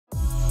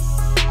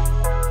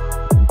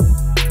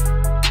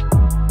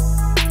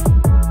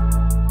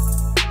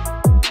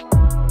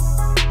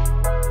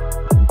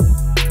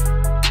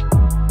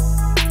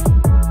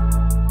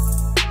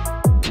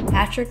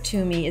Patrick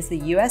Toomey is the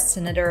U.S.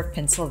 Senator of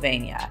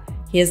Pennsylvania.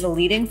 He is a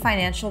leading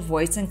financial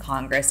voice in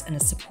Congress and a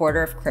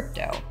supporter of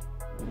crypto.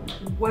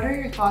 What are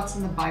your thoughts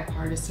on the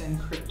bipartisan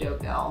crypto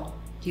bill?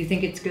 Do you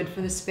think it's good for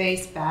the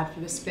space, bad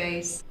for the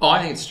space? Oh,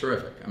 I think it's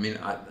terrific. I mean,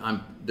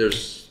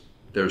 there's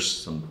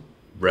some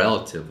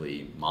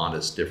relatively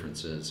modest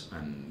differences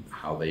in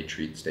how they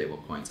treat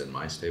stablecoins and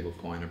my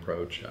stablecoin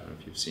approach. I don't know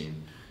if you've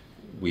seen,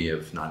 we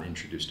have not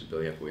introduced a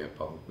bill yet, but we have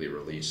publicly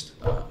released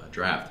a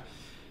draft.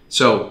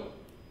 So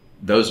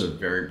those are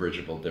very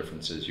bridgeable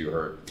differences. You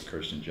heard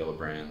Kirsten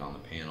Gillibrand on the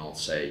panel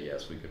say,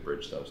 yes, we could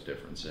bridge those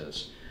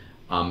differences.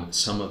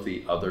 Some of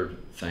the other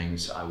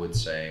things I would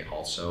say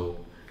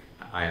also,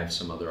 I have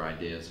some other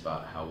ideas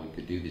about how we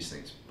could do these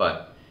things,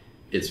 but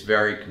it's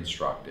very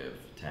constructive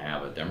to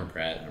have a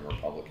Democrat and a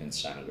Republican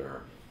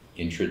senator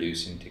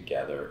introducing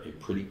together a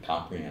pretty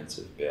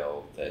comprehensive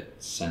bill that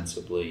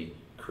sensibly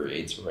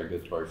creates a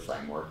regulatory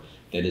framework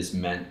that is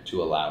meant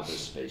to allow this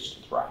space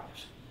to thrive.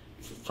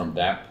 From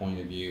that point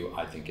of view,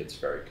 I think it's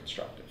very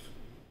constructive.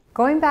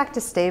 Going back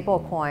to stable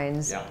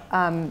coins,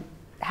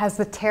 has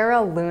the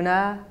Terra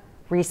Luna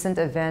recent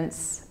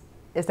events,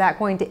 is that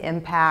going to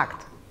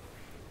impact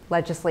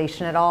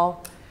legislation at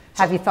all?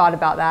 Have you thought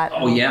about that?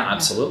 Oh yeah,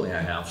 absolutely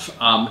I have.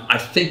 I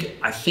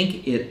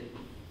think it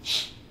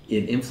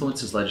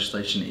influences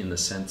legislation in the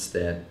sense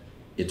that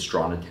it's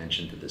drawn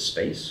attention to this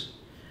space,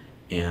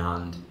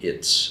 and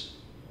it's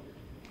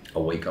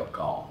a wake-up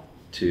call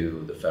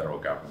to the federal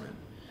government.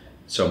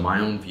 So my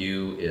own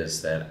view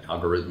is that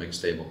algorithmic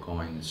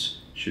stablecoins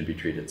should be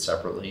treated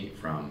separately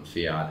from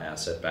fiat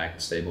asset-backed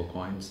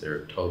stablecoins.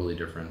 They're a totally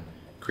different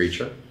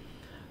creature.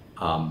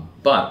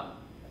 But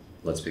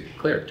let's be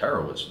clear,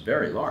 Terra was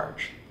very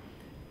large.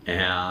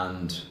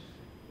 And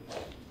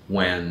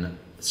when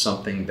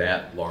something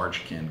that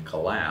large can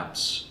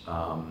collapse,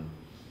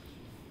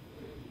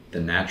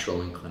 the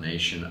natural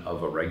inclination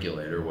of a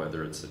regulator,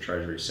 whether it's the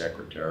Treasury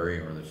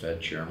Secretary or the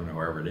Fed Chairman or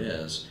whoever it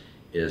is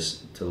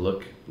to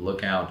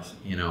look out,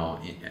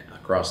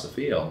 across the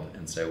field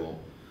and say, well,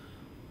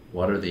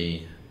 what are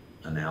the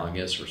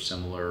analogous or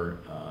similar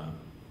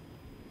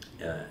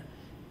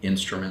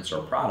instruments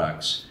or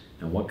products,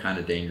 and what kind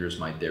of dangers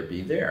might there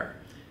be there?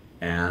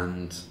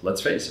 And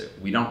let's face it,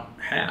 we don't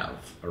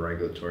have a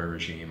regulatory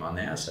regime on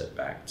the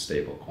asset-backed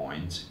stable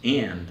coins,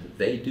 and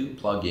they do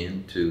plug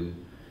into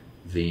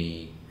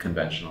the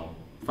conventional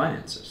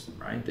finance system,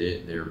 right?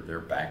 They're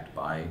backed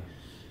by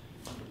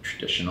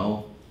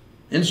traditional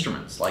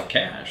instruments like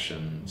cash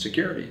and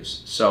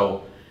securities.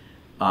 So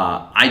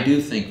I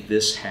do think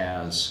this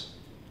has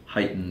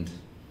heightened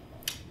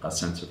a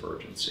sense of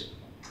urgency,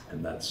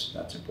 and that's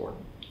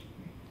important.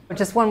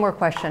 Just one more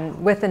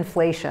question with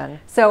inflation.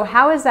 So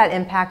how is that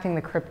impacting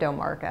the crypto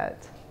market?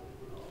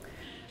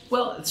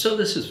 Well, so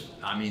this is,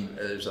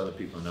 there's other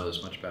people who know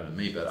this much better than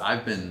me, but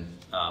I've been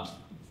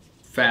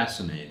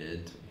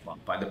fascinated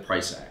by the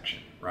price action,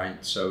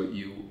 right? So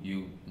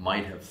you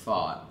might have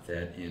thought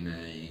that in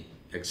a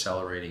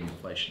accelerating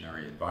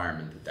inflationary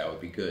environment that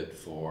would be good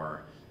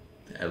for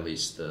at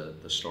least the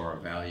store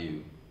of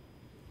value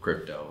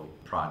crypto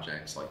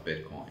projects like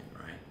Bitcoin,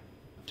 right?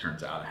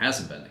 Turns out it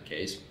hasn't been the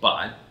case,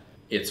 but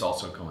it's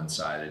also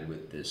coincided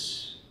with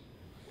this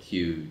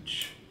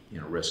huge,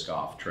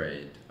 risk-off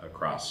trade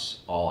across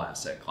all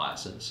asset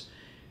classes.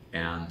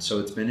 And so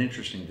it's been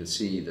interesting to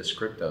see this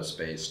crypto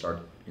space start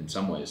in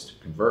some ways to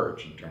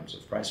converge in terms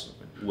of price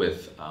movement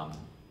with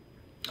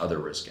other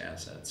risk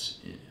assets,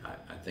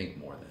 I think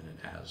more than it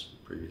has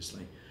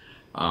previously.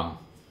 I'm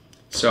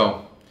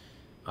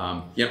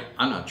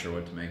not sure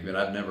what to make of it.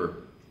 I've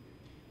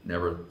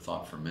never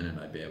thought for a minute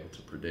I'd be able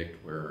to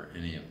predict where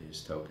any of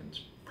these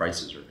tokens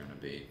prices are going to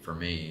be. For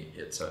me,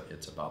 it's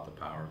about the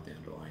power of the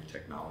underlying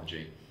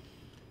technology.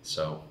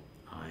 So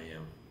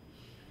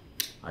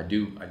I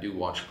do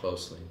watch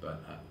closely,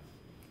 but I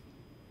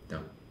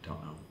don't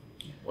know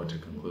what to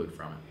conclude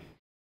from it.